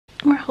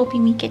We're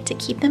hoping we get to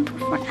keep them for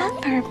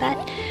forever,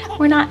 but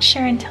we're not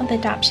sure until the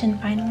adoption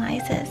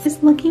finalizes.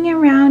 Just looking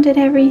around at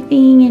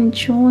everything,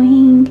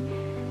 enjoying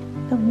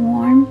the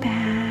warm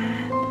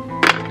bath.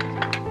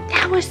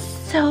 That was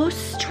so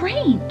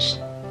strange.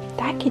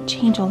 That could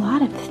change a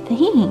lot of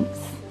things.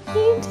 What do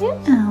you do,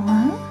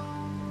 Ella?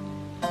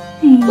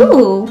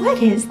 Ooh,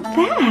 what is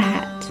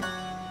that?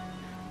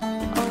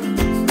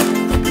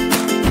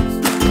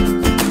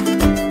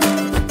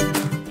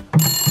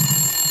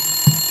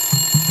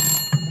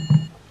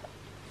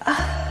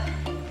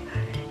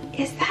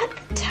 Is that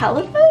the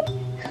telephone?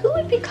 Who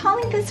would be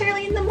calling this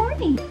early in the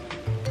morning?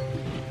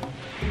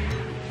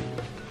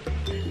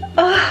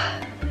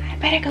 Oh, I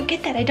better go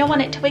get that. I don't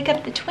want it to wake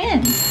up the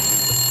twins.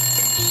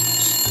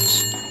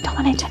 I don't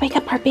want it to wake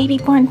up our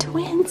baby-born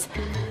twins.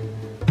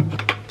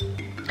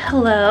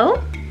 Hello?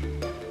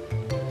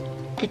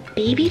 The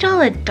Baby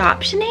Doll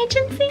Adoption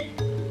Agency?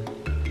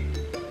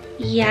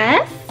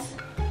 Yes,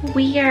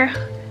 we are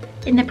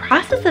in the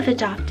process of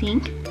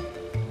adopting.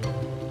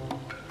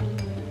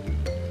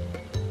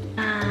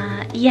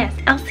 Yes,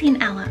 Elsie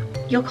and Ella.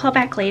 You'll call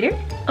back later?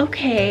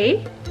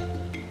 Okay.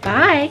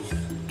 Bye.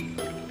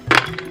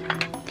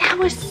 That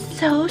was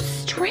so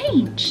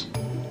strange.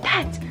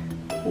 That's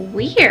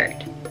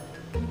weird.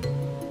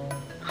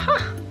 Huh.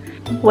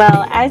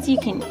 Well, as you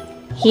can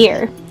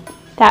hear,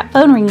 that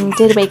phone ringing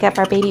did wake up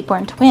our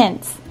baby-born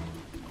twins.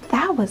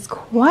 That was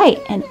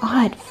quite an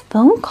odd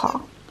phone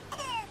call.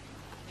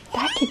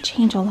 That could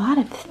change a lot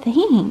of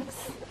things.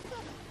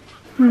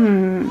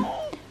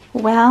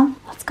 Well,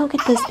 let's go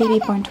get those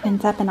baby-born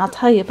twins up and I'll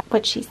tell you about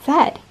what she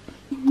said.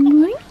 Good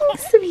morning,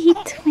 sweet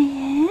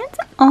twins.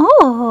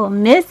 Oh,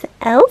 Miss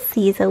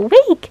Elsie's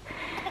awake.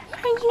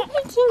 Are you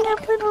waking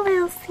up, little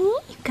Elsie?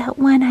 You got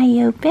one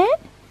eye open?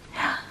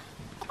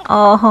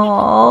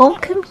 Oh,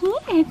 come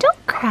here.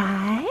 Don't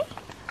cry.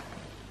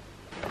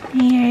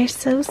 You're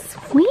so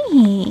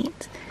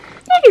sweet.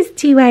 There's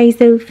two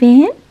eyes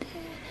open.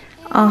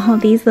 Oh,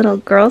 these little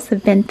girls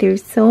have been through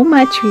so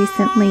much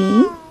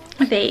recently.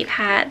 They've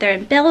had their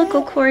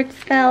umbilical cords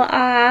fell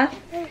off,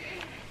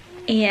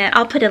 and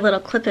I'll put a little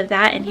clip of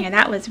that in here.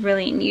 That was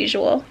really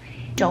unusual.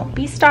 Don't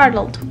be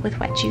startled with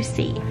what you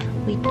see.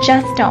 We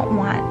just don't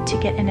want to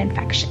get an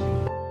infection.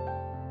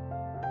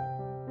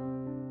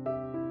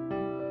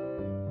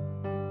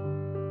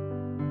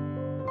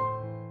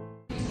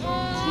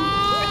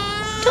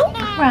 Don't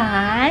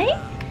cry.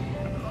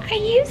 Are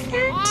you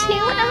sad too,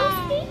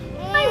 Elsie?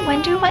 I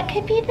wonder what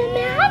could be the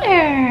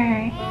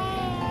matter.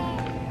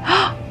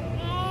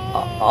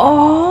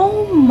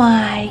 Oh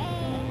my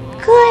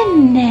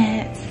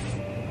goodness.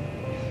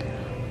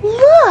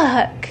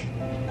 Look.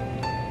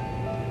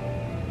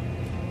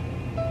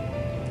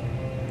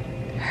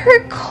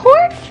 Her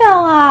cord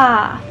fell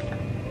off.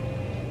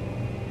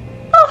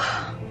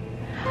 Oh.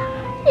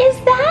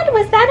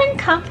 Was that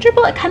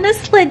uncomfortable? It kind of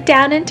slid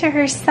down into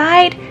her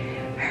side.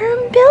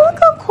 Her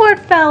umbilical cord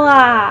fell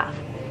off.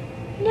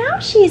 Now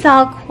she's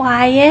all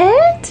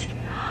quiet.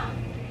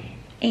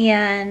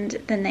 And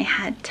then they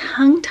had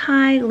tongue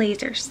tie,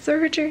 laser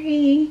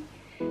surgery.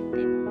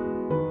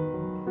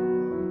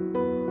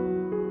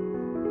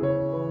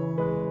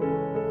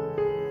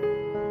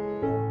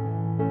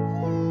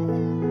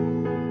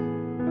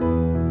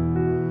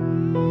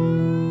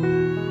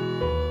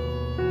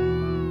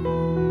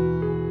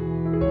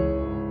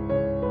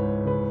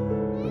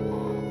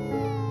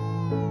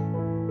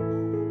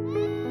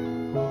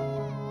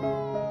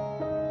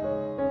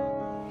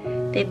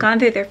 They've gone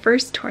through their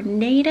first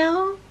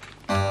tornado.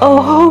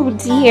 Oh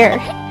dear,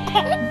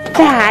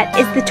 that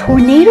is the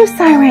tornado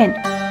siren.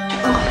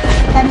 Oh,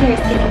 the thunder is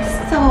getting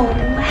so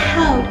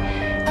loud.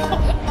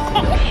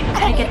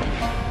 Okay,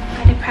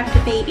 gotta prep the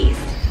babies.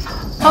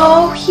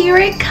 Oh, here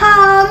it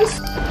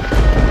comes.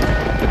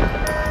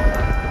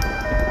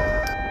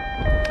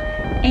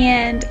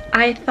 And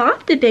I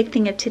thought the big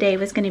thing of today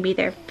was going to be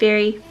their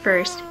very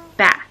first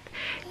bath,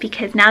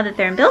 because now that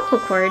their umbilical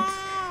cords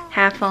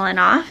have fallen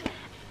off,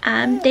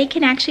 they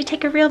can actually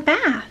take a real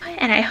bath.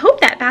 And I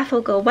hope that bath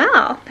will go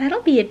well.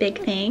 That'll be a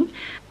big thing.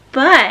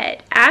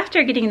 But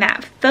after getting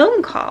that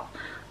phone call,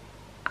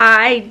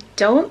 I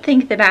don't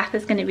think the bath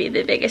is going to be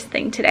the biggest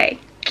thing today.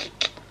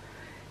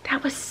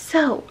 That was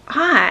so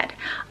odd.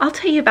 I'll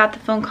tell you about the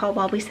phone call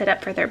while we set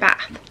up for their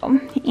bath.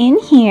 In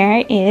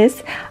here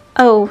is,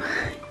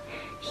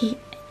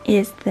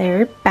 is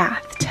their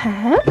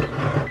bathtub.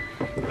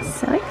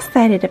 So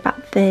excited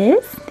about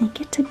this. They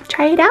get to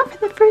try it out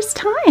for the first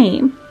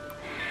time.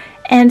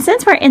 And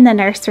since we're in the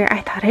nursery,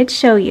 I thought I'd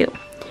show you.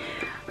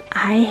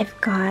 I have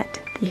got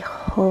the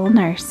whole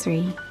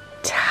nursery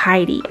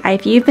tidy.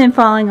 If you've been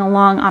following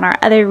along on our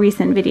other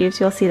recent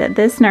videos, you'll see that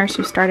this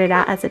nursery started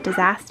out as a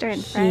disaster,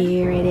 and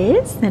here it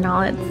is in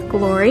all its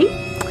glory.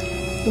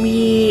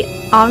 We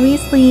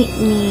obviously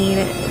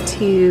need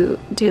to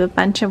do a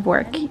bunch of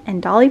work,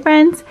 and Dolly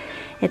friends,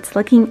 it's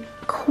looking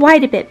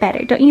quite a bit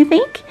better, don't you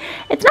think?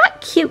 It's not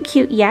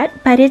cute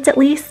yet, but it's at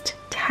least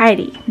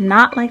tidy,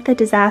 not like the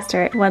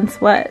disaster it once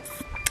was.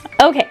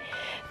 Okay,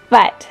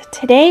 but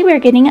today we're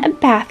getting a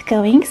bath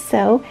going,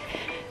 so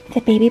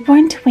The baby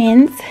born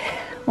twins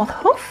will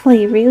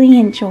hopefully really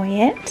enjoy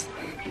it.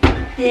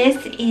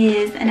 This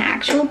is an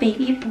actual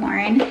baby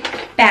born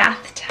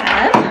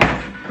bathtub.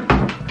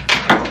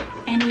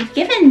 And we've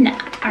given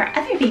our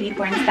other baby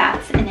borns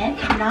baths in it,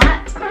 but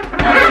not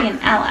Elsie and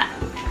Ella.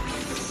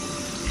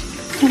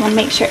 So we'll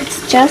make sure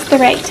it's just the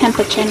right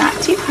temperature, not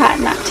too hot,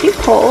 not too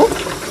cold.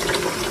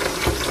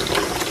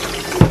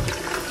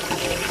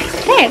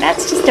 There,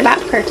 that's just about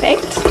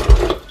perfect.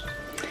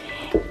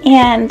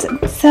 And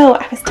so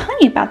I was telling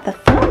you about the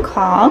phone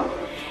call.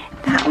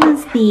 That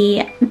was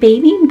the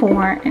Baby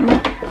Born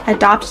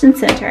Adoption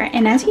Center.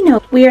 And as you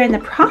know, we are in the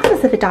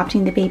process of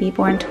adopting the Baby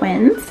Born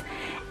twins.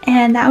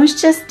 And that was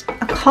just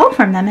a call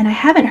from them. And I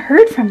haven't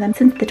heard from them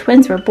since the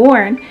twins were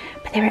born.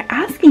 But they were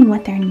asking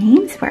what their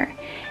names were.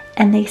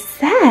 And they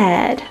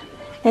said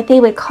that they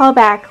would call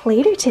back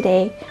later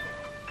today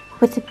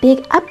with a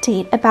big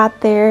update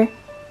about their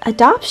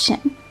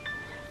adoption.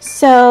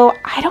 So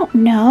I don't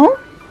know.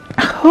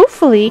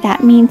 Hopefully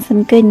that means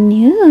some good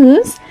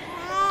news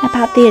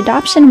about the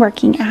adoption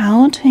working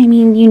out. I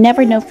mean, you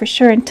never know for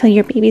sure until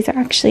your babies are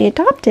actually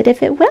adopted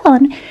if it will,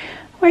 and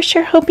we're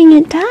sure hoping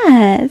it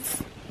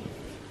does.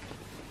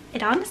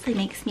 It honestly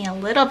makes me a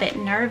little bit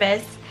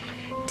nervous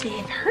to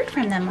have heard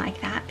from them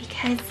like that,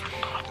 because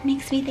it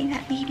makes me think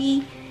that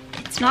maybe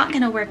it's not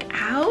going to work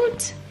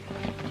out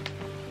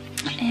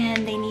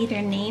and they need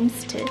their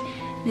names to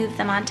move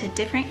them on to a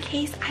different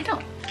case. I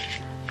don't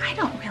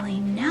really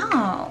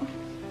know.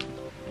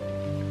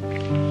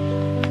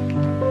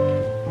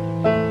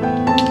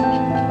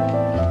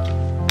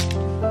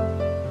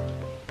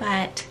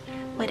 But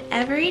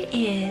whatever it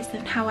is,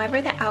 and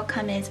however the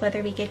outcome is,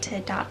 whether we get to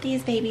adopt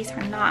these babies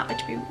or not,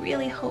 which we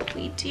really hope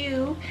we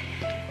do,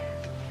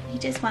 we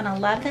just want to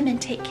love them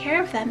and take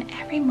care of them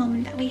every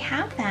moment that we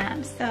have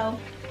them. So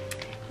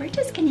we're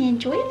just going to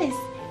enjoy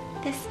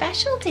this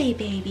special day,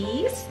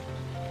 babies.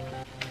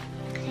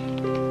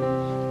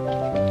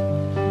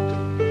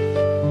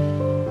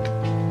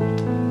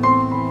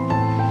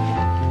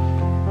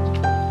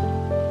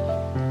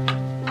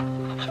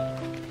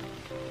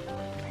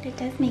 But it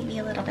does make me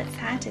a little bit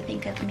sad to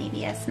think of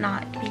maybe us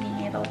not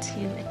being able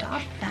to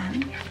adopt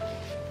them.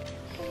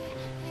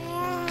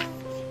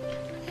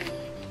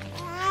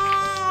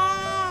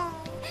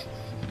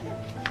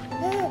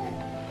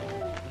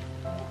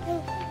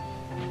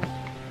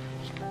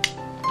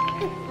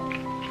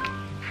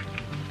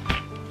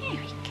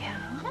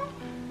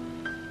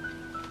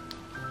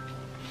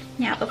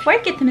 Now, before I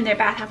get them in their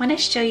bath, I want to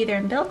show you their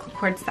umbilical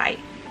cord site.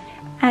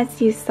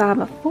 As you saw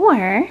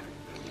before,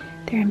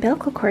 their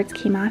umbilical cords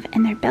came off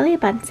and their belly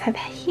buttons have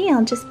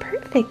healed just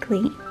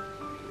perfectly.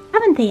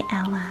 Haven't they,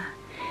 Ella?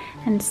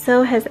 And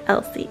so has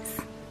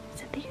Elsie's.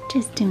 So they're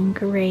just doing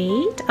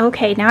great.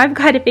 Okay, now I've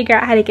got to figure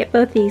out how to get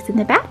both these in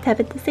the bathtub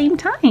at the same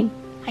time.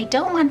 I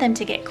don't want them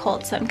to get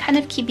cold, so I'm kind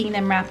of keeping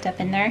them wrapped up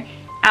in their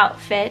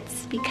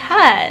outfits,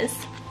 because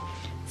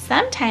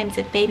sometimes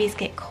if babies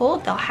get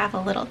cold, they'll have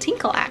a little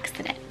tinkle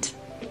accident.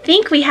 I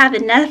think we have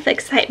enough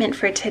excitement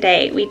for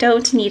today. We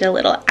don't need a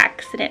little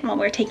accident while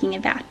we're taking a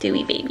bath, do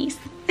we, babies?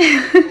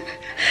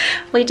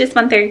 We just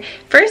want their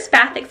first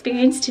bath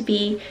experience to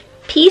be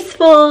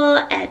peaceful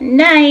and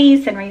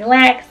nice and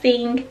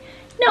relaxing.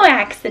 No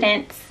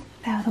accidents.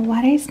 So the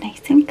water is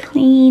nice and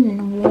clean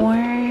and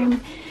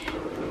warm.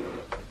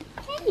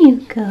 There you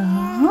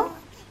go.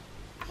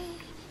 There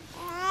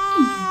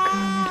you go,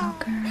 little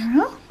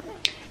girl.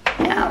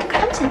 Now,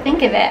 come to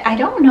think of it, I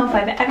don't know if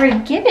I've ever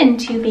given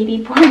two baby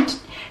borns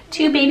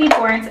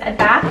a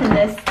bath in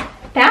this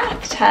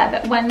bathtub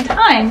at one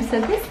time, so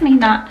this may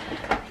not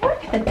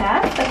work the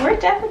best, but we're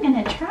definitely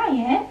going to try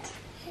it.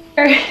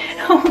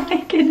 Oh my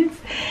goodness,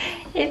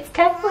 it's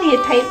definitely a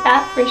tight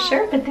bath for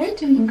sure, but they're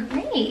doing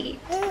great.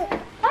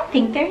 I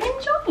think they're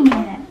enjoying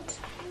it.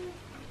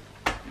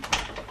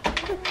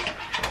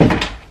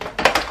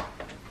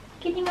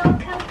 Getting all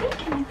comfy.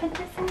 Can I put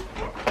this in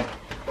here?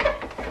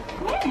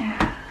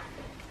 Yeah.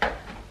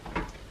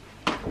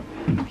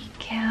 There we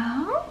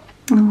go.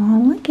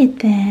 Oh, look at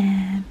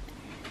them.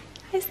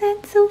 Is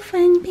that so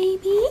fun,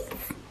 babies?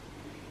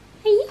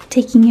 Are you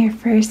taking your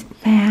first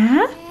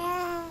bath?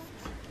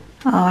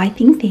 Oh, I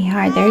think they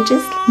are. They're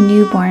just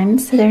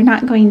newborns, so they're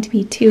not going to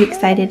be too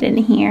excited in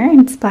here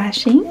and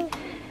splashing.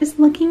 Just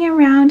looking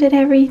around at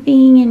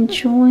everything,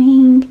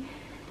 enjoying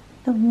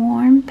the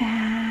warm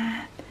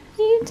bath. What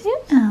do you do,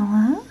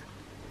 Ella?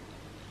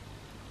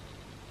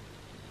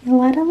 A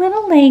lot of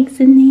little legs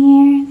in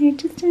there. They're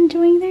just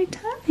enjoying their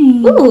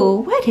time.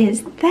 Ooh, what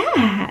is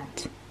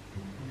that?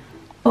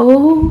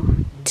 Oh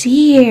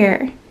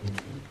dear.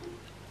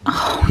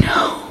 Oh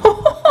no.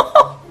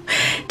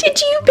 Did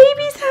you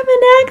babies have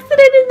an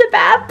accident in the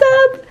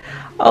bathtub?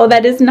 Oh,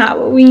 that is not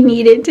what we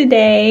needed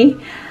today.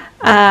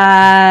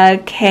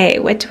 Okay,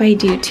 what do I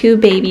do? Two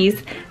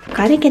babies. I've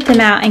got to get them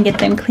out and get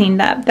them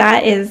cleaned up.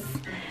 That is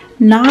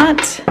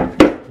not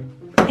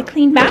a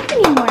clean bath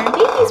anymore.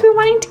 Babies, we're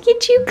wanting to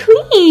get you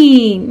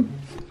clean.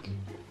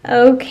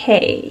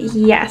 Okay,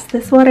 yes,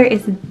 this water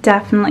is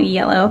definitely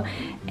yellow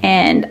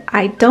And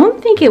I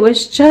don't think it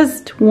was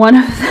just one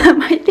of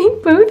them. I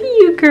think both of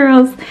you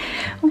girls.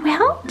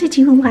 Well, did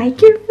you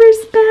like your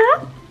first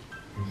bath?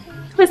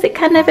 Was it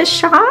kind of a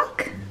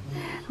shock?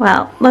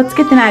 Well, let's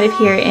get them out of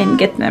here and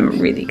get them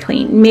really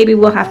clean. Maybe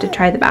we'll have to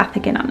try the bath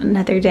again on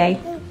another day.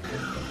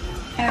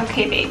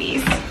 Okay,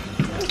 babies,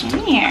 come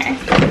here.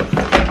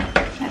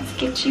 Let's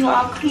get you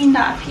all cleaned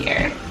off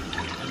here.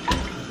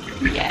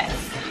 Yes,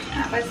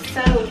 that was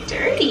so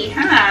dirty,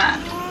 huh?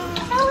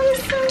 That was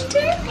so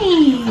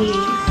dirty.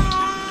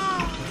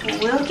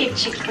 We'll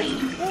get you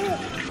clean.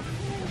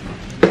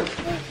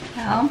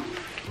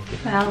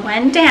 Well,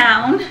 one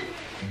down.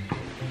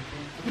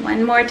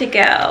 One more to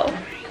go.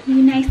 You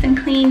nice and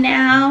clean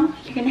now?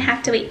 You're gonna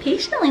have to wait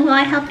patiently while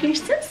I help your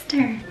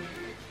sister.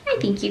 I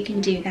think you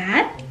can do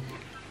that.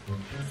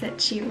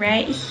 Set you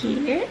right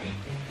here.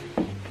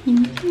 And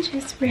you can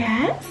just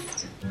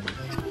rest.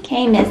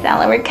 Okay, Miss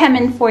Ella, we're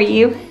coming for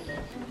you.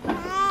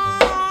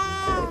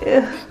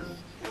 Ugh.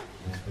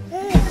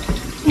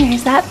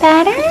 Is that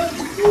better? Are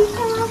you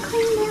all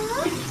cleaned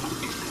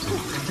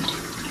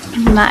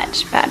up?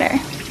 Much better.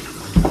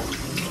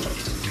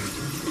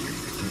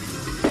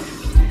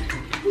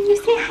 Can you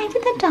say hi to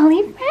the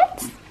dolly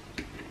friends?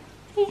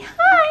 Say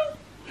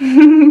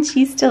hi.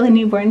 She's still a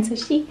newborn, so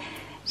she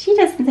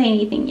doesn't say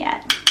anything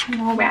yet. And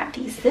we'll wrap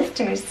these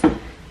sisters.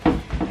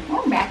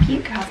 We'll wrap you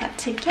girls up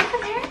together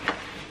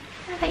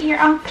now that you're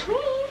all clean.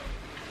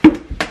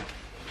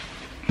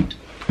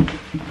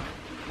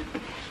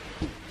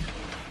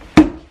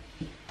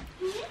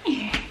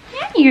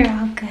 Now you're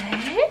all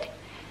good.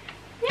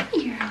 Now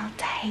you're all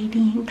tidy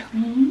and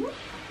clean.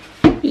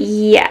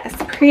 Yes,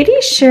 pretty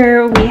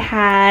sure we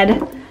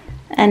had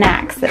an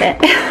accident.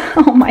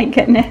 Oh my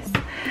goodness.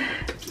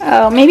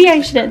 Oh, maybe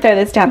I shouldn't throw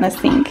this down the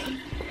sink.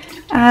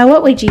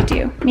 What would you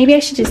do? Maybe I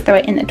should just throw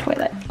it in the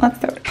toilet. Let's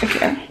throw it over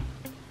here.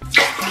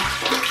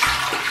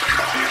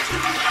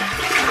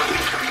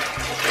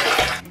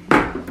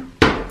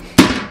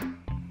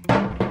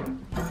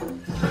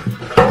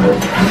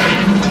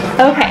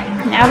 Okay,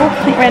 now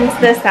we'll rinse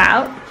this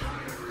out.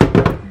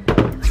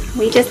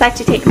 We just like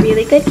to take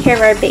really good care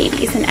of our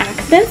babies, and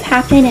accidents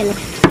happen, and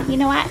you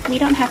know what? We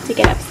don't have to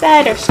get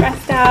upset or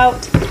stressed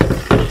out.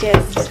 We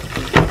just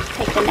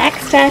take the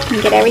next step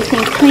and get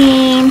everything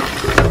clean.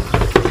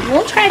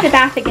 We'll try the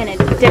bath again a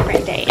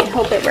different day and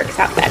hope it works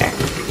out better.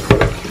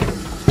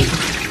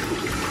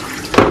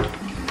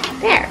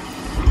 There.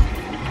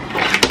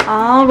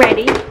 All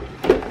ready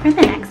for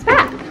the next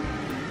bath.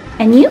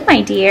 And you,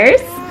 my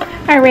dears,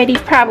 are ready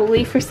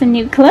probably for some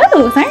new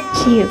clothes,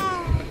 aren't you?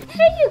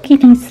 Are you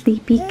getting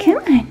sleepy? Come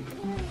on.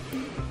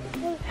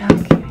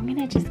 Okay, I'm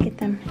gonna just get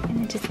them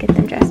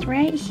dressed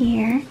right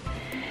here.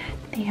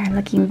 They are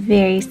looking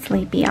very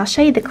sleepy. I'll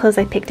show you the clothes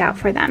I picked out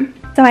for them.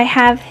 So I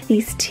have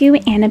these two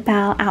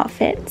Annabelle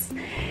outfits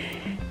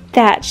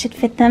that should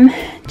fit them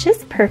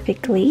just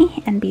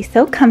perfectly and be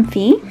so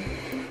comfy.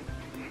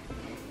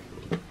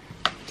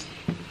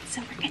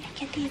 So we're gonna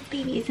get these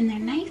babies in their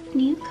nice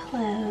new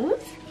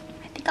clothes.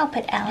 I think I'll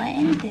put Ella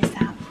in this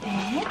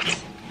outfit.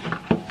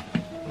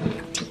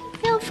 Do you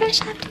feel fresh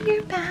after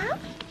your bath?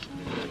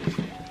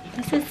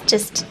 This is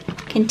just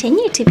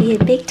continue to be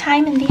a big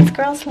time in these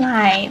girls'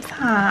 lives,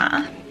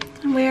 huh?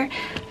 Like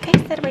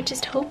I said, we're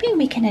just hoping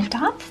we can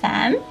adopt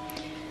them,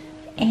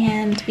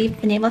 and we've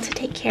been able to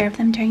take care of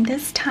them during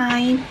this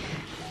time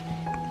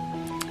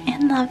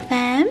and love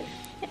them,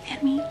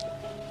 and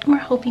we're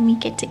hoping we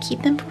get to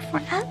keep them for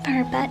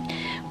forever, but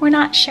we're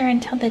not sure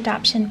until the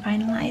adoption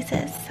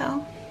finalizes,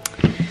 so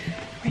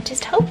we're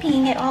just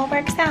hoping it all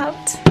works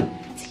out.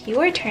 It's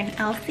your turn,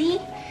 Elsie.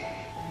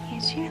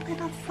 Here's your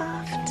little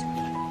soft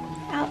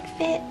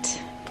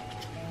outfit.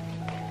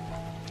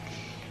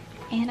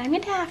 And I'm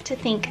going to have to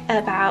think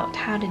about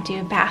how to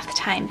do bath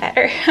time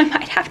better. I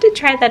might have to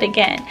try that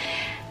again.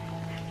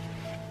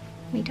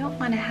 We don't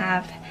want to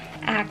have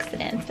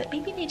accidents, but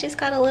maybe they just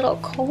got a little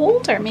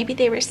cold, or maybe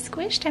they were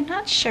squished. I'm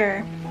not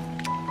sure.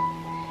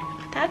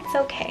 But that's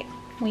okay.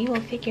 We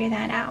will figure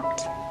that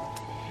out.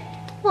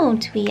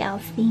 Won't we,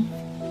 Elsie?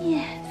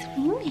 Yes,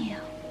 we will.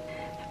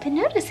 I've been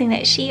noticing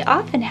that she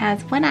often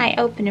has one eye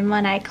open and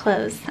one eye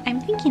closed. I'm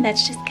thinking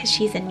that's just because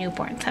she's a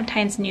newborn.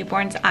 Sometimes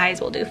newborns'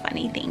 eyes will do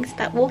funny things,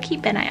 but we'll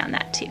keep an eye on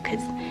that too,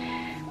 because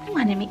we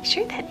want to make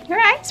sure that your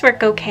eyes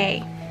work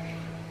okay.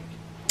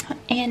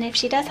 And if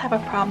she does have a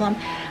problem,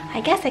 I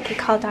guess I could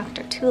call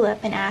Dr.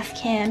 Tulip and ask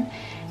him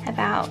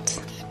about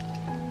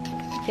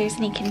if there's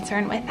any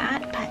concern with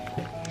that,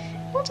 but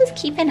we'll just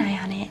keep an eye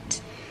on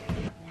it.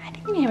 I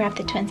think I'm going to wrap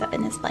the twins up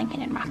in this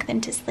blanket and rock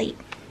them to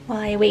sleep while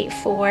I wait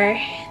for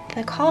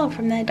the call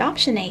from the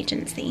adoption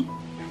agency.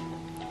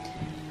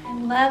 I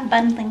love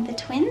bundling the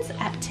twins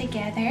up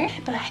together,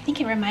 but I think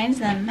it reminds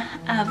them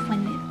of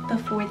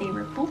before they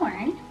were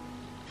born,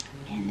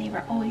 and they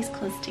were always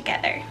close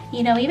together.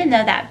 You know, even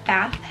though that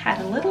bath had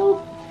a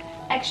little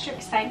extra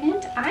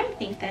excitement, I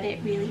think that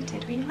it really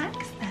did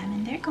relax them,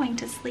 and they're going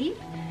to sleep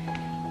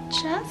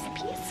just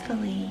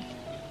peacefully.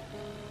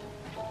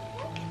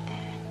 Look at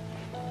that.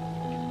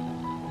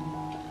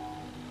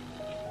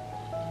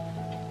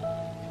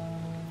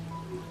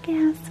 Look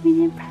how sweet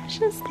and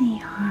precious they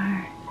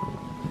are.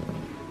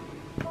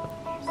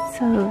 They're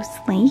so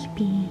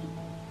sleepy.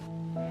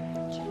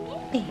 Come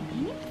here,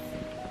 babies.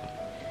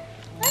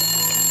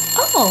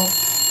 Oh,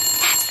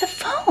 that's the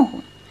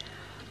phone.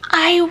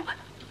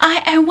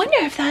 I wonder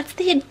if that's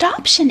the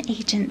adoption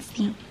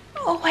agency.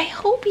 Oh, I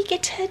hope we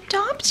get to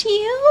adopt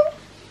you.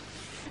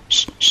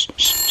 Shh, shh,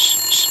 shh, shh,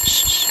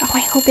 shh, shh. Oh,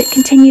 I hope it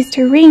continues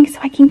to ring so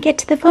I can get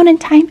to the phone in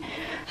time.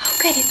 Oh,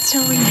 good, it's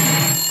still ringing.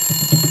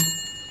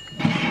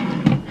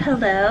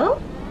 Hello?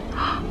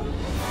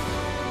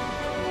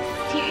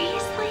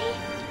 Seriously?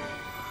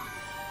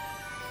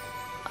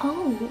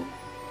 Oh.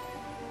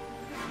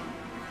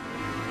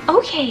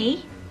 Okay.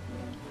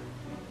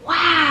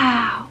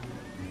 Wow.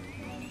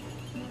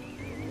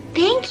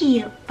 Thank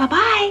you.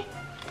 Bye-bye.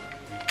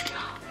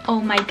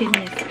 Oh my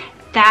goodness.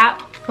 That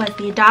was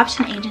the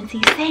adoption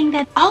agency saying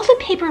that all the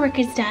paperwork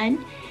is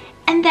done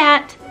and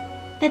that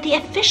the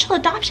official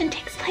adoption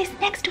takes place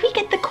next week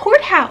at the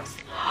courthouse.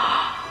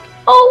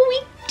 Oh, we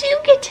do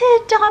get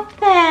to adopt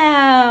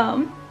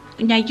them.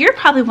 Now you're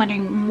probably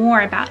wondering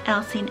more about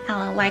Elsie and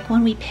Ella, like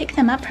when we pick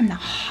them up from the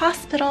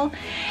hospital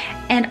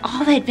and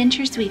all the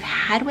adventures we've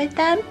had with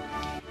them.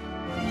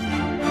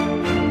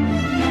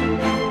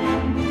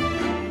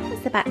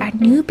 It's about our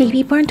new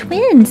baby-born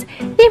twins.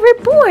 They were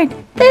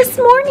born this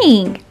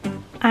morning.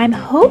 I'm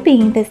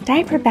hoping this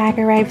diaper bag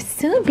arrives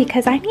soon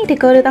because I need to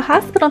go to the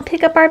hospital and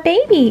pick up our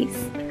babies.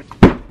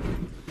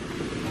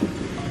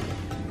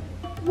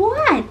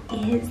 What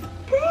is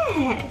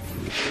this?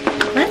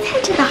 Let's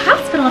head to the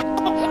hospital.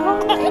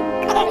 Oh my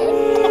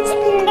goodness,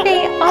 there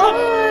they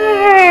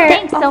are.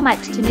 Thanks so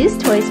much to News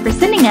Toys for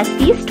sending us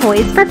these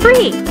toys for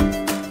free.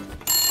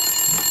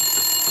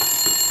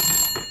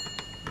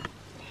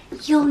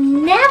 You'll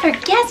never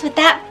guess what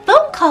that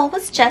phone call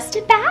was just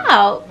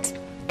about.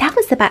 That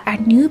was about our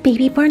new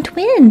baby-born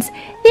twins.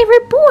 They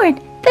were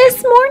born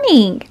this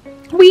morning.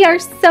 We are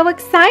so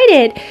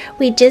excited.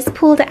 We just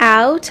pulled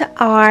out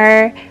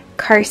our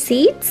car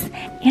seats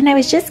and I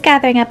was just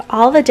gathering up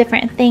all the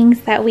different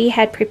things that we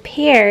had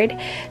prepared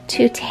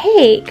to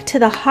take to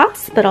the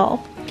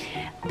hospital.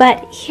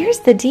 But here's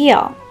the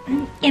deal.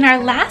 In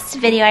our last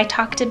video, I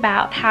talked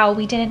about how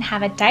we didn't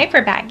have a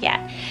diaper bag yet,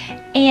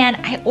 and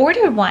I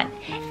ordered one,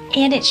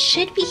 and it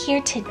should be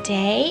here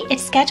today.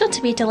 It's scheduled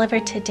to be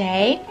delivered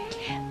today,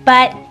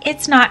 but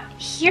it's not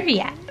here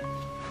yet.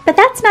 But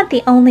that's not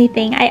the only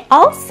thing. I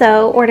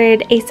also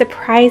ordered a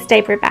surprise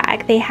diaper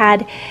bag. They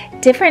had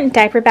different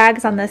diaper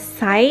bags on the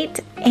site,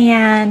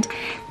 and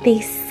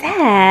they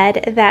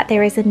said that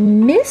there was a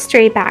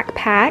mystery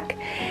backpack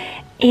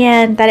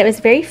and that it was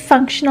very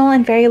functional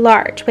and very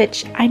large,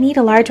 which I need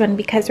a large one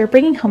because we're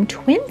bringing home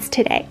twins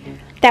today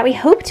that we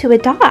hope to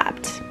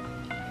adopt.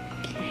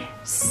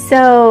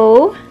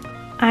 So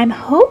I'm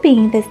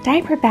hoping this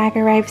diaper bag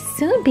arrives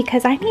soon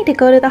because I need to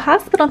go to the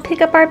hospital and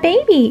pick up our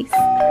babies.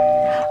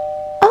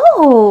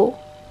 Oh,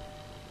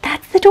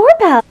 that's the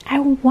doorbell. I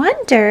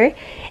wonder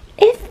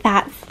if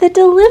that's the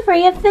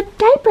delivery of the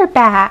diaper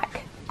bag.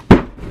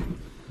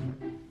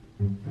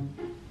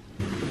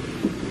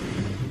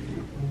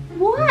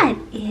 What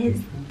is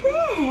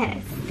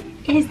this?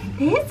 Is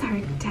this our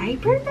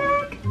diaper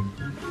bag?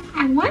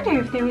 I wonder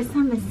if there was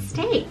some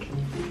mistake.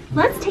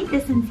 Let's take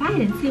this inside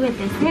and see what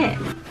this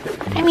is.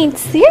 I mean,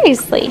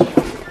 seriously,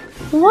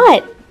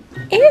 what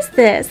is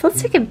this?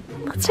 Let's take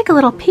a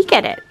little peek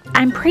at it.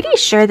 I'm pretty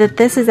sure that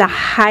this is a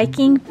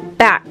hiking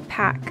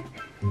backpack,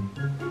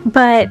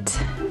 but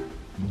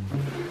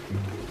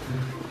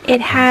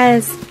it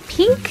has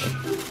pink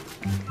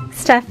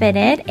stuff in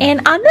it,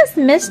 and on this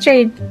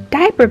mystery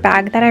diaper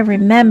bag that I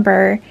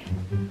remember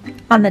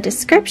on the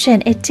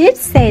description, it did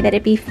say that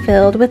it'd be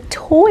filled with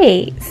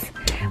toys,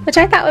 which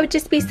I thought would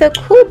just be so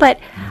cool, but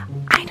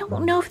I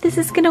don't know if this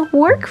is gonna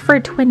work for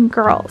twin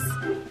girls.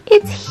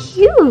 It's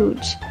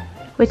huge,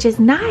 which is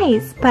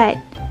nice, but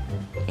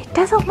it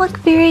doesn't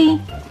look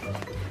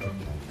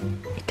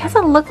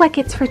like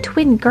it's for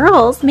twin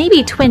girls.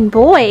 Maybe twin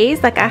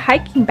boys, like a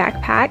hiking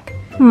backpack.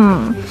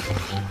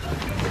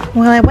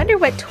 Well, I wonder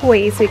what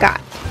toys we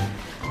got.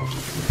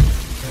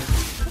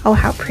 Oh,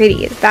 how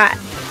pretty is that?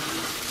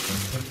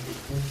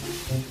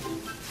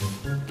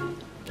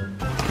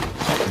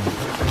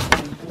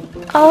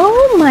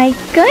 Oh my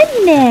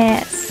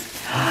goodness!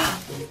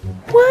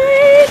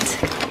 What?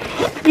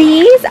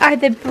 These are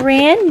the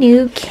brand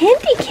new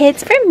Candy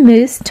Kids from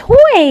Moose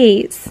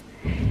Toys.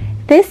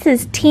 This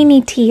is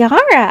Teeny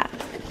Tiara.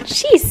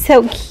 She's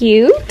so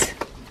cute.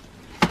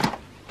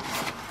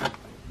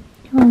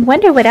 I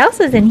wonder what else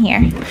is in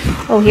here.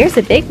 Oh, here's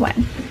a big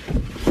one.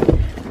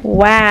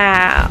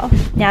 Wow.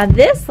 Now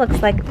this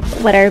looks like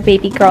what our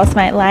baby girls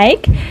might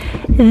like.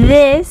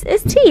 This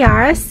is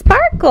Tiara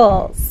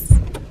Sparkles.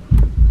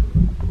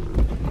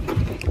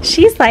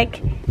 She's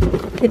like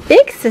the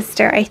big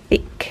sister, I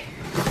think.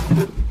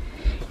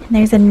 And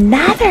there's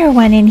another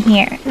one in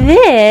here.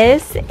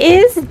 This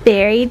is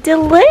Berry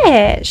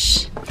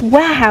Delish.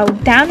 Wow,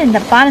 down in the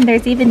bottom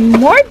there's even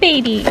more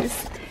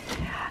babies.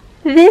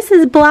 This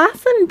is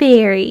Blossom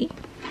Berry.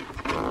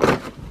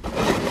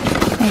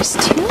 There's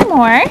two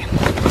more.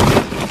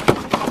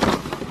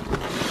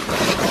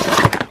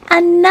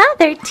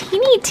 another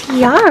teeny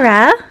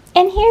tiara.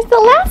 And here's the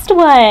last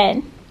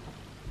one.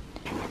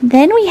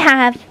 Then we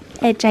have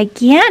a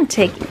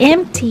gigantic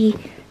empty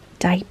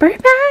diaper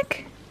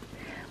bag.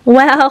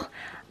 Well,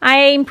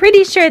 I'm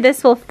pretty sure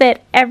this will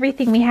fit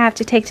everything we have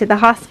to take to the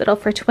hospital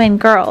for twin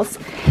girls.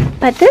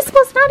 But this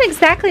was not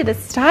exactly the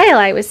style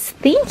I was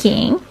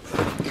thinking.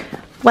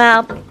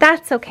 Well,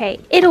 that's okay.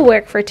 It'll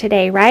work for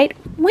today, right?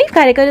 We've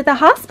got to go to the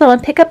hospital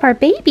and pick up our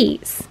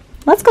babies.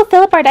 Let's go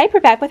fill up our diaper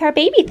bag with our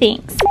baby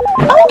things.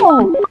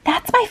 Oh,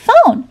 that's my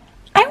phone.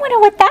 I wonder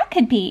what that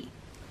could be.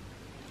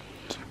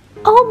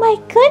 Oh my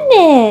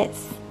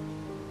goodness.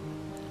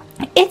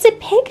 It's a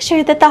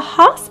picture that the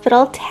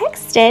hospital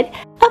texted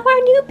of our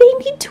new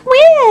baby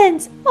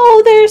twins.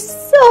 Oh, they're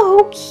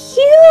so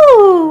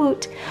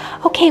cute.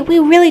 Okay, we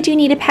really do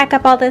need to pack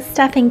up all this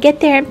stuff and get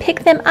there and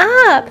pick them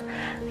up.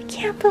 I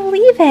can't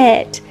believe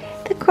it.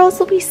 The girls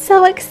will be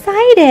so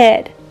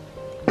excited.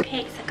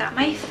 Okay, so I got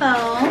my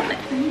phone.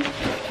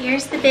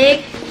 Here's the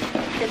big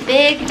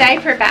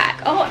diaper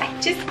bag. Oh, I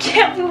just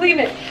can't believe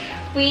it.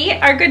 We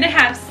are going to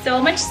have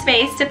so much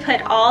space to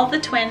put all the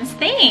twins'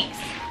 things.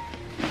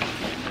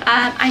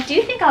 I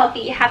do think I'll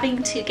be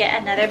having to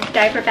get another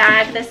diaper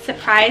bag. This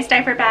surprise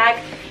diaper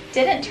bag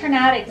didn't turn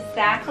out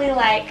exactly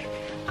like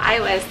I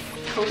was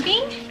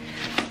hoping.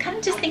 I was kind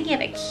of just thinking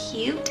of a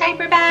cute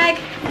diaper bag,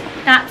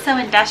 not so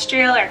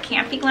industrial or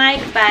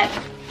camping-like, but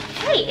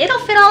hey, it'll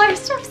fit all our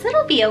stuff, so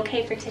it'll be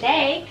okay for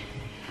today.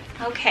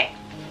 Okay,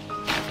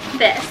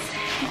 this,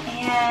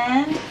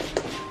 and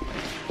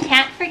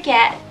can't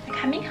forget the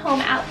coming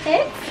home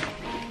outfits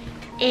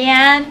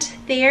and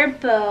their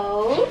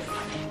bows.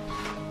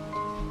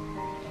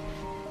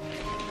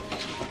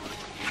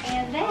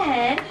 And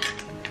then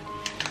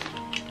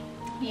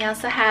we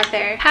also have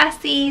their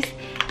passies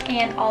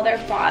and all their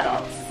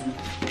bottles.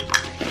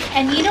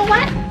 And you know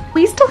what?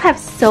 We still have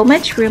so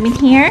much room in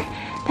here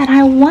that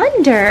I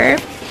wonder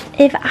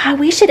if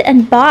we should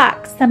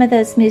unbox some of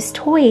those Moose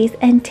toys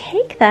and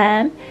take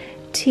them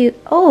to,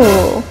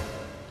 oh,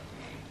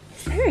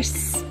 is there a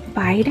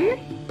spider?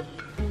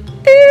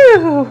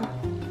 Ew!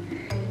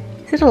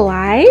 Is it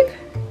alive?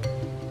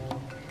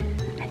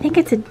 I think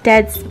it's a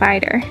dead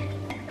spider.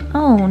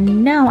 Oh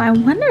no, I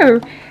wonder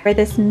where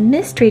this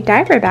mystery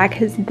diaper bag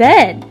has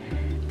been.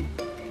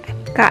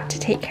 I've got to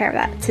take care of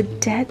that. It's a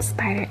dead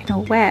spider in a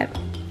web.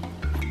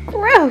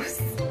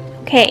 Gross!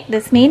 Okay,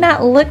 this may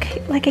not look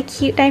like a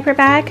cute diaper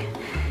bag,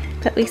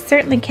 but we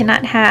certainly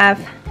cannot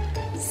have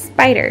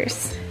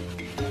spiders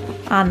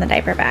on the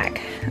diaper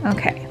bag.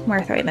 Okay,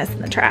 we're throwing this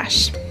in the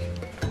trash.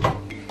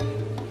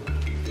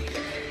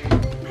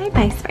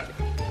 Bye-bye, spider.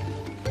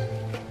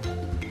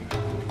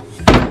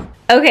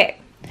 Okay.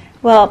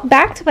 Well,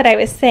 back to what I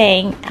was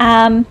saying.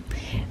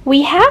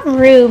 We have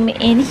room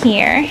in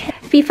here.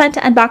 It'd be fun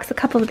to unbox a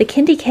couple of the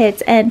Kindy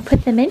Kids and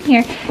put them in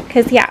here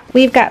because, yeah,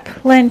 we've got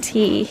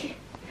plenty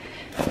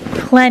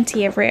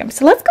of room.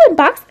 So let's go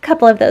unbox a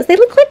couple of those. They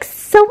look like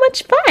so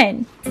much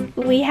fun.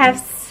 We have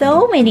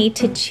so many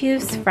to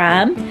choose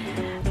from.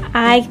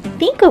 I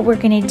think what we're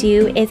going to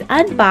do is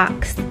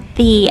unbox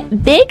the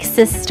Big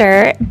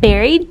Sister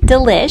Berry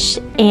Delish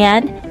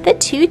and the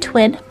two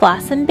twin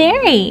Blossom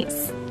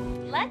Berries.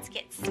 Let's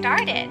get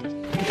started.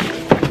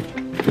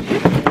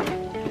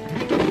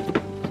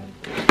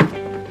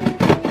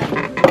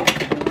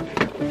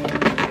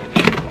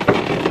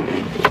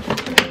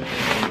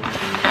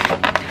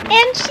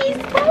 And she's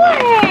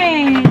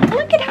born!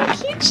 Look at how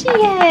cute she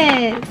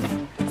is!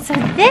 So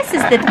this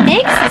is the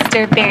Big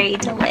Sister Berry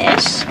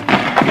Delish.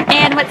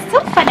 And what's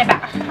so fun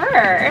about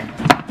her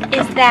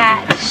is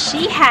that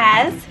she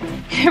has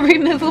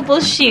removable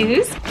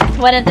shoes.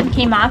 One of them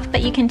came off,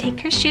 but you can take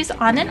her shoes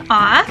on and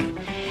off.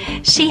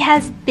 She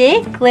has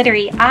big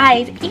glittery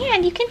eyes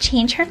and you can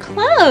change her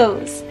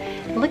clothes.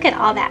 Look at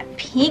all that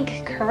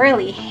pink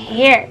curly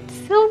hair.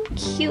 It's so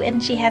cute,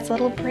 and she has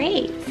little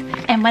braids.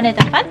 And one of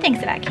the fun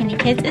things about Kindy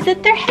Kids is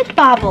that they're head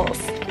bobbles.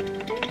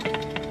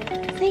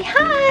 Say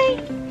hi.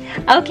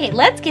 Okay,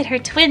 let's get her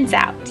twins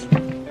out.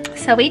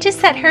 So we just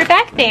set her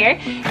back there,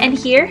 and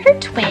here are her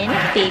twin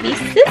baby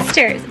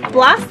sisters,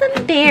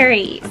 Blossom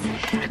Berries.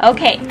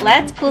 Okay,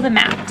 let's pull them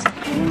out.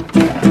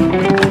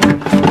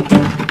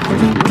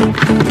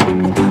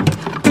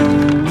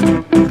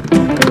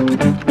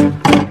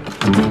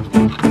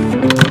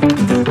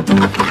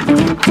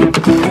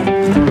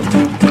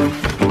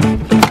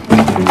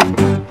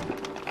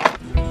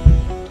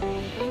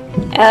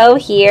 Oh,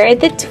 here are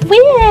the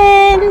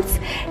twins.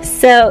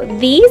 So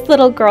these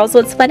little girls,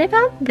 what's fun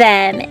about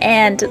them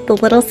and the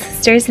little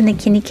sisters in the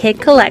Kindy Kid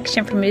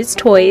collection from Moose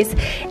Toys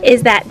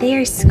is that they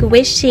are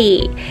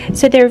squishy.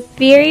 So they're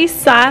very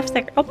soft,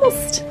 like I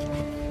almost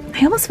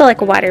feel like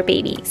water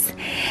babies.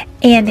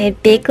 And they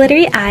have big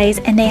glittery eyes,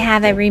 and they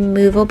have a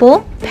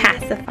removable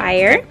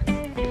pacifier.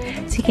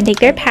 So you can take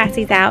their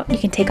passies out, you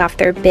can take off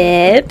their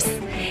bibs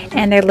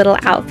and their little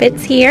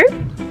outfits here.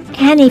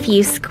 And if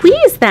you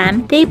squeeze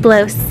them, they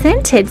blow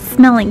scented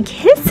smelling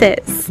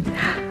kisses.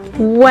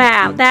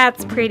 Wow,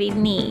 that's pretty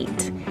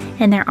neat.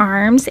 And their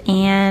arms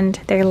and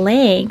their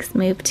legs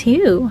move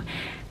too.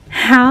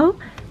 How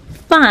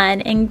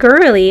fun and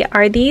girly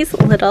are these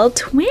little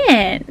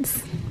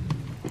twins?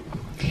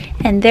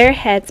 And their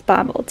heads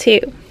bobble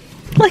too.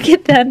 Look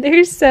at them,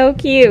 they're so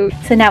cute.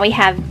 So now we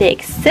have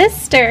Big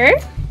Sister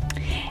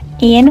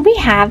and we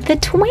have the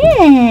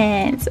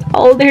twins.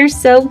 Oh, they're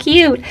so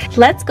cute.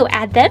 Let's go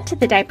add them to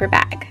the diaper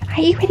bag.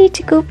 Are you ready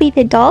to go be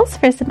the dolls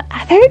for some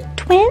other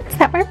twins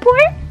that were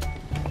born?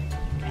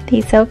 Are they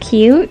so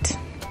cute?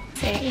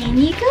 So in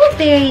you go,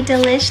 Berry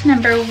Delish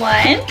number 1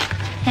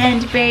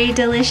 and Berry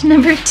Delish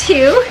number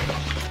 2.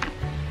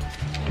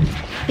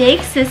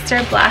 Big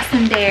Sister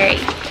Blossom Berry.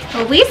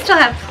 Well, we still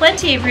have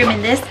plenty of room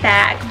in this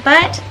bag,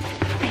 but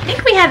I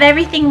think we have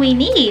everything we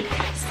need.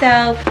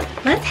 So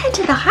let's head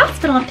to the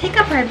hospital and pick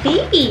up our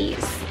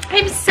babies.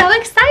 I'm so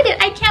excited.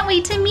 I can't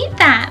wait to meet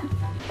them.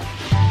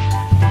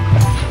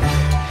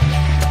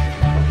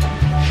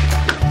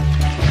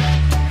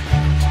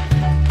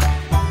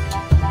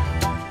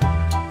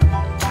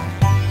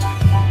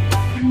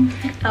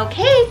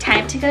 Okay,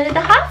 time to go to the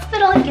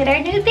hospital and get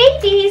our new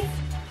babies.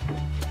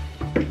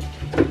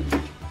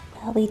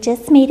 Well, we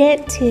just made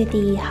it to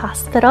the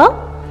hospital,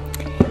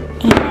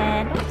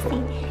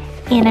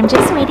 and I'm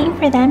just waiting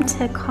for them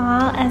to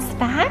call us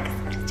back. So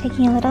I'm just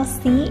taking a little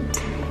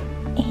seat,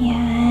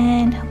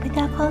 and hopefully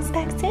they'll call us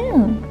back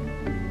soon.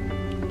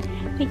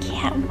 We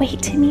can't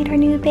wait to meet our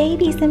new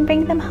babies and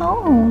bring them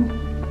home.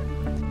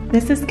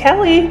 This is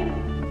Kelly.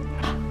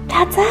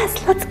 That's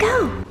us, let's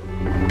go.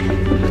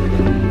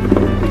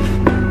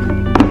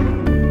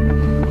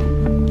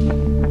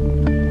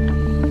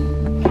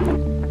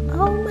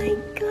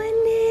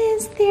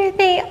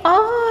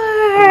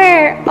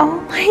 Oh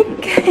my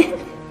goodness.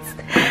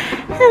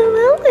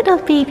 Hello, little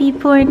baby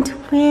born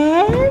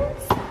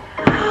twins.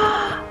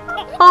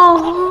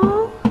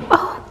 Oh,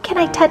 can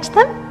I touch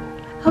them?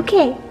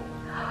 Okay.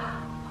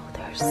 Oh,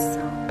 they're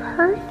so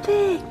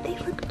perfect. They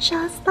look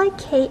just like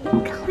Kate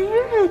and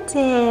Clara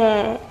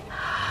did.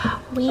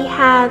 We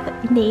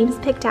have names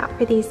picked out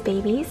for these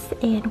babies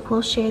and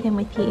we'll share them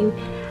with you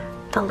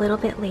a little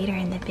bit later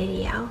in the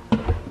video.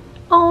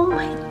 Oh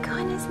my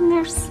goodness, and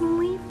they're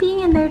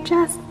sleeping and they're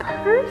just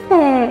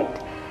perfect.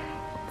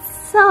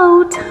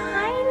 So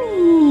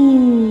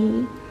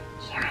tiny.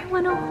 Here, I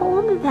want to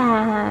hold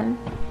them.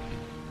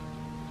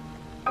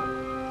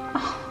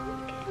 Oh,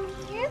 come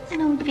here,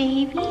 little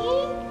baby.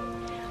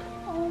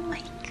 Oh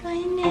my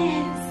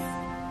goodness.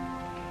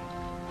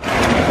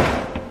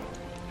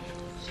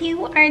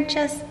 You are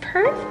just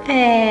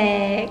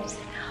perfect.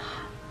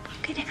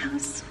 Look at how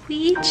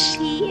sweet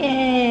she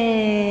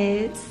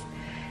is.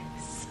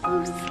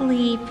 So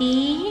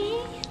sleepy.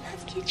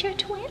 Let's get your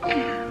twin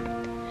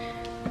out.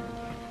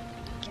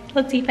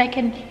 Let's see if I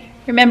can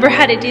remember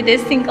how to do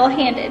this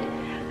single-handed.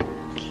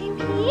 Come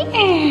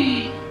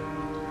here.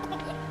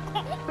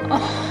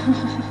 Oh,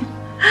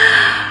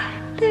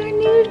 they're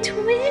new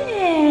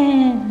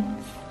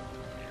twins.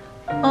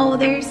 Oh,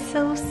 they're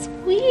so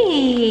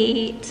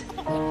sweet.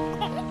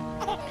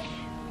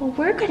 Well,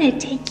 we're gonna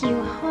take you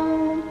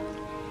home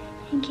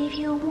and give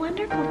you a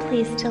wonderful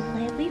place to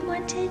live. We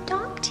want to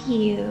adopt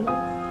you.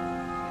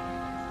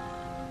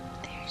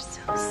 They're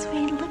so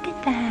sweet, look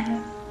at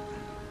them.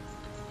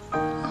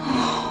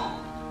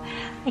 Oh,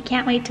 I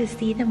can't wait to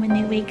see them when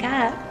they wake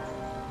up.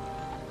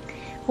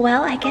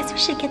 Well, I guess we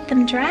should get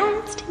them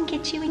dressed and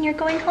get you in your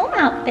going home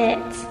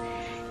outfits.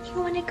 You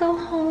want to go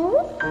home?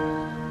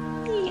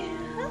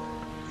 Yeah.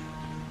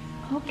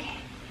 Okay.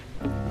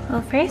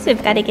 Well, first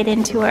we've got to get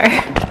into our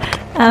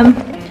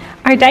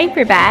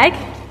diaper bag.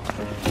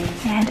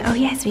 And oh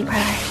yes, we brought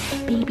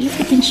our babies.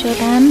 We can show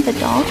them the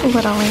dolls a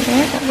little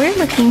later, but we're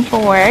looking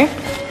for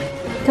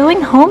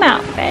going home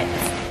outfits.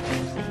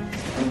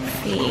 Let's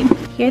see.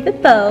 Here are the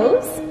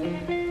bows.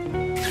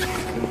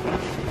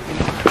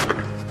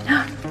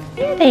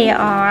 There they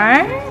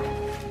are.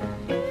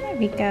 There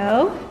we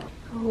go.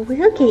 Oh,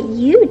 we'll get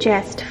you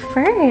dressed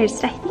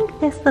first. I think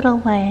this little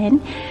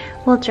one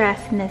will dress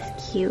in this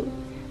cute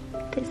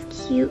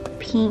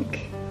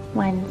pink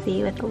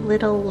onesie with a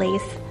little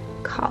lace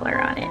collar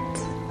on it.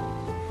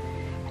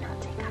 And I'll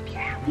take off your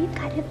hat. We've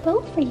got a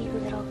bow for you,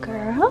 little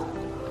girl.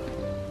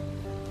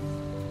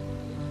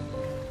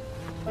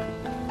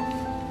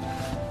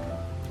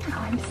 Oh,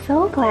 I'm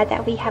so glad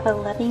that we have a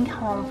loving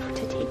home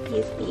to take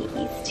these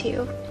babies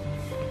to.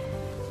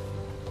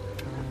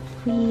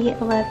 We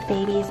love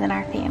babies in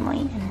our family,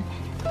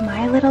 and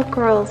my little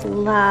girls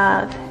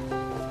love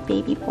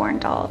baby born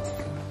dolls.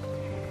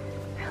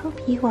 I hope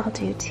you all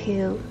do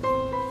too.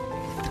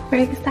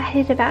 We're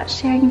excited about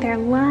sharing their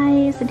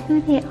lives and who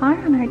they are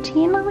on our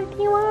channel with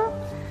you all.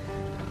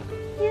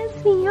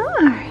 Yes, we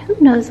are. Who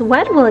knows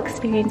what we'll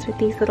experience with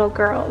these little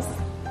girls.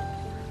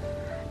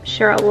 I'm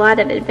sure a lot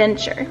of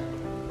adventure.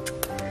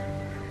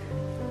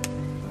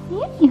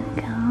 There you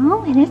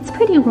go. And it's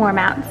pretty warm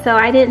out, so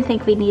I didn't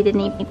think we needed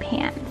any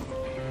pants.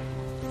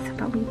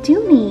 But we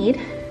do need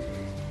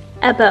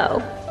a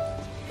bow.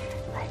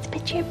 Let's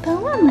put your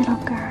bow on, little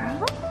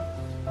girl.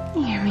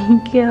 There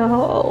we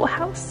go.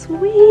 How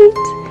sweet.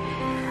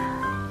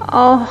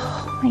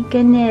 Oh my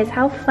goodness,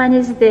 how fun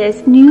is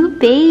this? New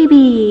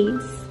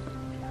babies.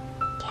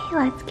 Okay,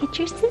 Okay, let's get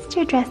your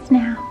sister dressed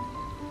now.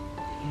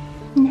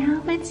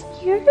 Now it's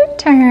your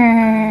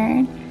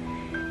turn.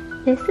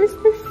 This is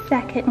the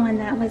second one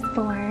that was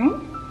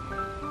born.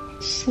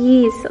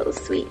 She's so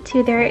sweet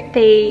too.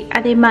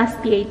 They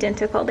must be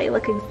identical. They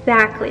look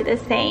exactly the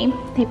same.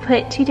 They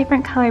put 2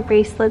 different color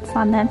bracelets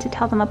on them to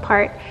tell them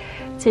apart.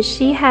 So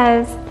she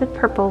has the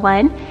purple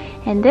one,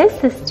 and this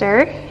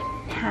sister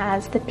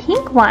has the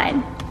pink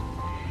one.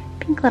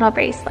 Pink little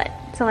bracelet.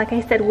 So like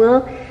I said,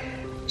 we'll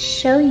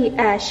show you,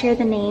 share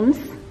the names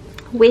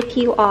with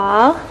you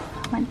all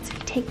once we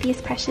take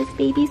these precious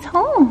babies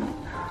home.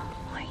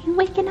 Are you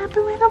waking up a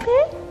little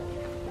bit?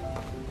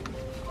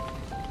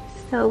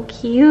 So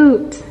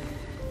cute.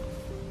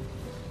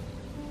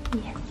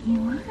 Yes, you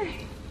are.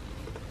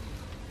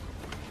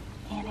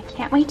 And I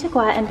can't wait to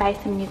go out and buy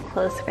some new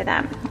clothes for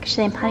them.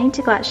 Actually, I'm planning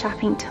to go out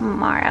shopping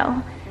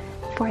tomorrow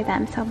for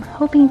them. So I'm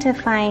hoping to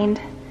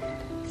find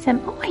some.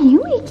 Oh, are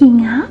you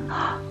waking up?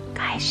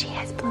 Guys, she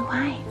has blue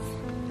eyes.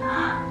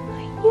 Are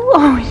you?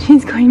 Oh,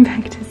 she's going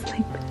back to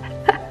sleep.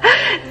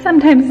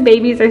 Sometimes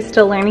babies are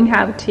still learning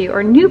how to,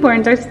 or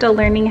newborns are still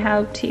learning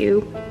how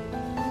to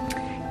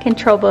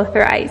control both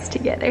their eyes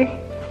together.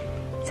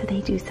 So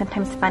they do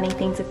sometimes funny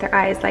things with their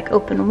eyes, like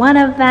open one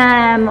of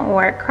them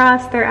or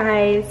cross their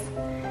eyes.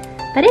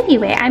 But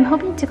anyway, I'm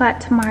hoping to go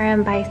out tomorrow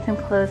and buy some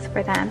clothes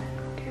for them.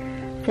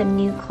 Some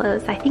new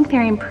clothes. I think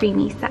they're in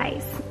preemie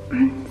size.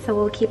 So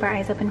we'll keep our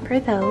eyes open for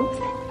those.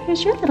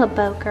 Here's your little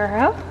bow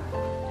girl.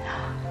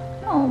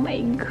 Oh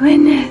my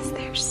goodness,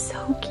 they're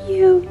so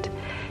cute.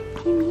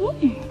 Come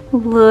here.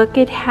 Look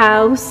at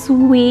how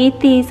sweet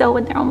these, oh,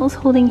 and they're almost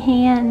holding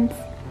hands.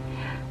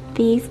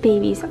 These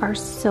babies are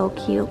so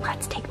cute.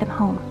 Let's take them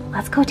home.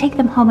 Let's go take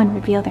them home and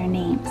reveal their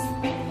names.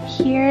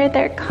 Here are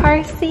their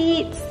car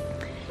seats.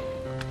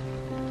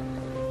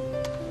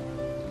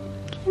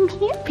 Come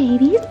here,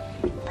 babies.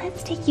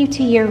 Let's take you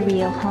to your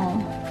real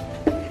home.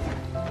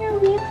 Your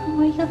real home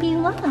where you'll be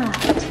loved.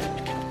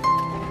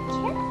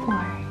 Cared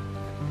for.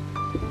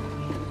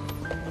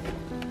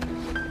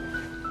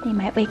 They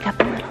might wake up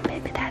a little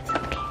bit, but that's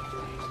okay.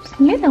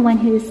 You're the one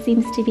who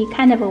seems to be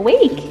kind of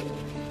awake.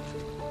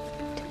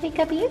 Wake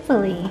up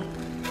easily. Here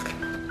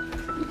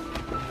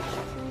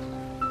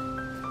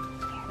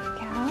we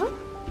go.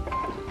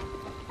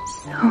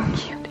 So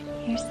cute.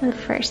 Here's the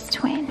first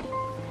twin.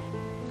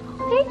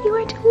 Oh, there you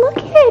are. Look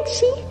at it.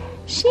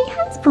 She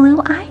has blue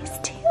eyes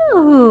too.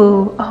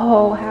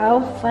 Oh,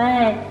 how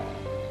fun.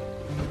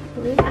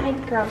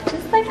 Blue-eyed girl,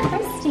 just like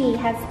Christy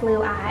has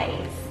blue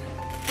eyes.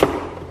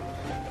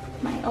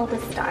 My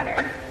oldest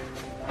daughter.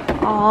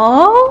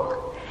 Oh.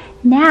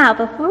 Now,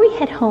 before we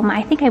head home,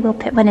 I think I will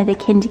put one of the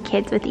Kindy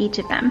kids with each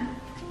of them.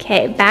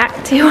 Okay,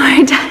 back to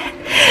our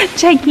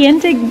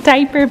gigantic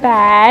diaper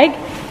bag.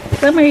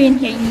 Somewhere in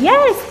here.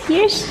 Yes,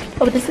 here she,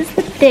 oh, this is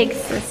the big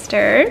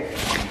sister.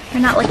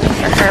 We're not looking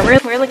for her.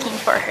 We're looking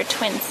for her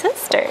twin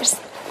sisters.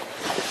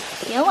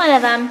 Steal one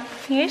of them.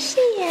 Here she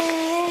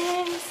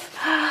is.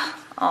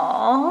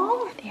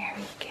 Oh, there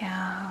we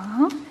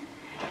go.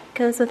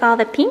 Goes with all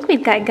the pink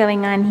we've got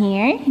going on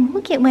here. And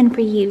we'll get one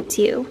for you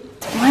too.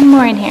 One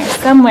more in here,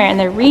 somewhere in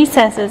the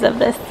recesses of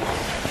this.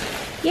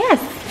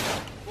 Yes,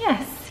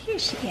 yes, here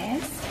she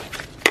is.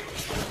 Okay,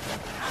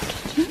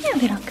 come here,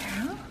 little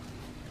girl.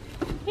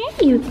 There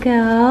you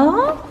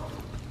go.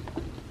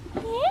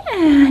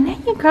 Yeah, now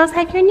you girls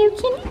have your new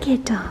Kindy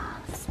Kid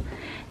dolls.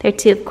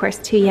 They're of course,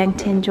 too young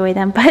to enjoy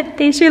them, but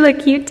they sure look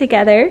cute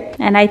together.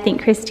 And I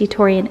think Christy,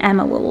 Tori, and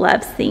Emma will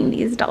love seeing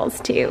these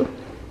dolls too.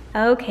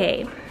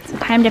 Okay, so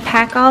time to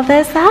pack all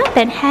this up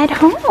and head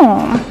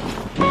home.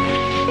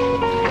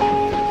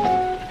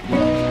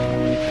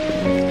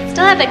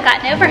 Still haven't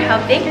gotten over how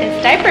big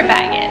this diaper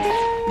bag is.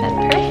 But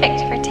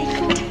perfect for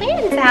taking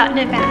twins out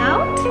and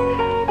about.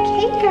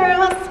 Okay,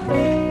 girls,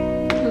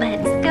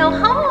 let's go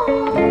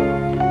home.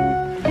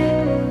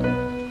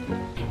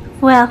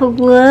 Well,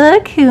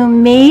 look who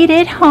made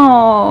it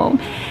home.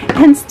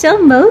 And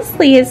still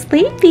mostly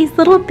asleep, these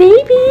little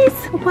babies.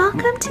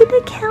 Welcome to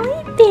the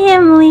Kelly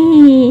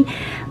family.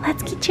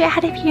 Let's get you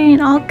out of here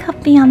and all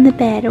comfy on the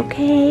bed,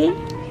 okay?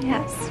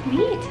 Yeah,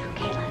 sweet.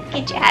 Okay, let's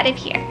get you out of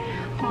here.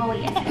 Oh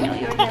yes, I know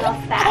you're a little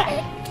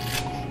sad.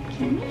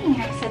 Come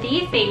here. So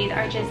these babies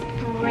are just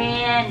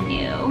brand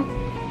new.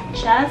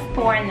 Just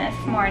born this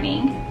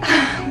morning.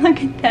 Look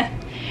at them.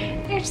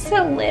 They're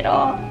so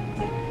little.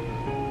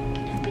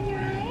 Open your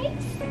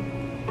eyes.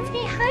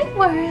 Say hi,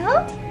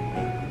 world.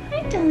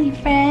 Hi, Dolly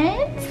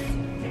friends.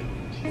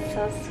 She's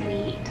so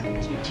sweet.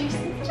 Don't forget your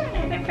sister. I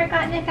haven't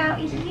forgotten about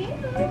you.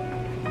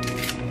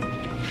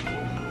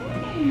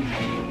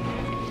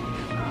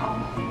 Oh,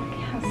 look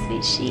how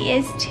sweet she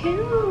is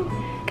too.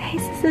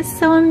 Guys, this is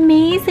so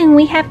amazing.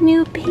 We have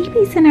new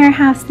babies in our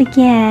house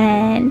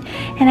again.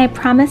 And I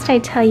promised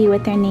I'd tell you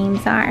what their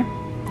names are.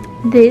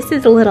 This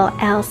is little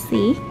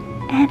Elsie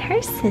and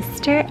her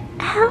sister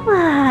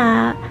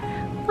Ella.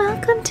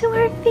 Welcome to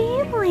our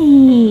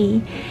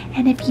family.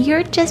 And if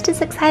you're just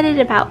as excited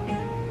about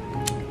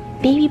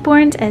baby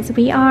borns as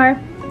we are,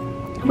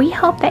 We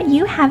hope that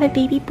you have a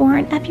baby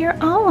born of your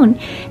own.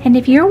 And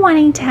if you're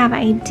wanting to have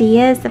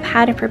ideas of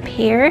how to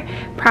prepare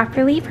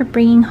properly for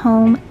bringing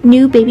home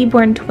new baby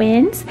born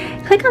twins,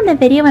 click on the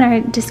video in our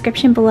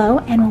description below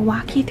and we'll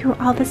walk you through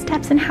all the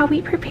steps and how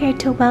we prepare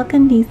to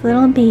welcome these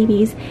little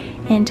babies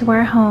into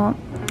our home.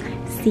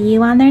 See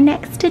you on their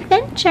next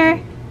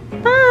adventure.